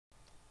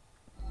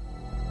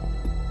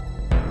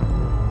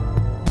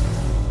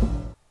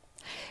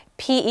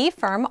PE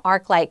firm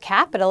ArcLight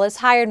Capital has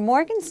hired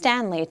Morgan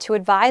Stanley to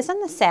advise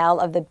on the sale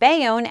of the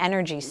Bayonne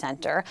Energy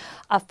Center,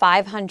 a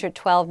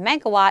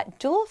 512-megawatt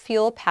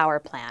dual-fuel power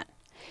plant.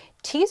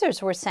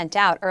 Teasers were sent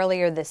out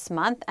earlier this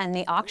month, and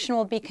the auction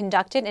will be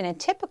conducted in a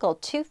typical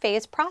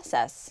two-phase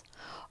process.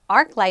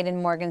 ArcLight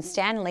and Morgan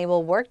Stanley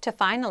will work to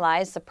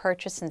finalize the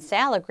purchase and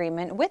sale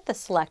agreement with the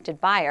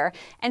selected buyer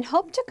and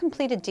hope to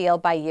complete a deal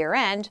by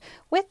year-end,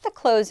 with the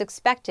close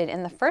expected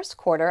in the first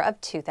quarter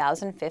of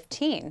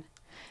 2015.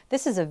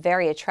 This is a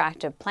very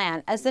attractive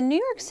plant as the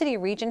New York City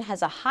region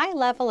has a high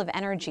level of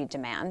energy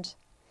demand.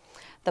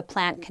 The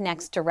plant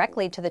connects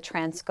directly to the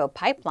Transco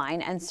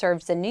pipeline and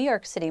serves the New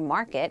York City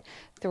market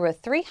through a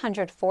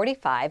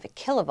 345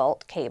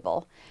 kilovolt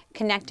cable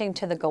connecting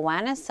to the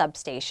Gowanus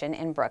substation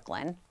in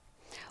Brooklyn.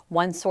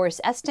 One source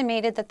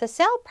estimated that the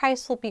sale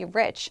price will be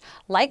rich,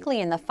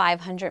 likely in the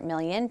 $500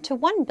 million to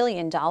 $1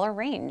 billion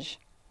range.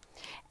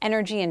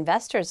 Energy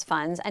investors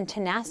funds and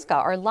Tenaska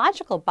are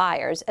logical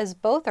buyers, as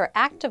both are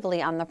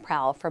actively on the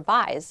prowl for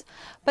buys,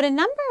 but a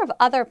number of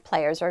other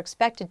players are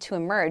expected to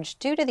emerge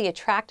due to the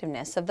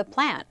attractiveness of the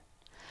plant.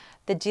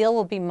 The deal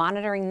will be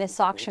monitoring this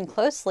auction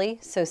closely,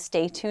 so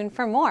stay tuned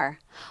for more.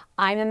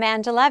 I'm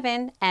Amanda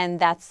Levin, and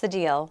that's the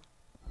deal.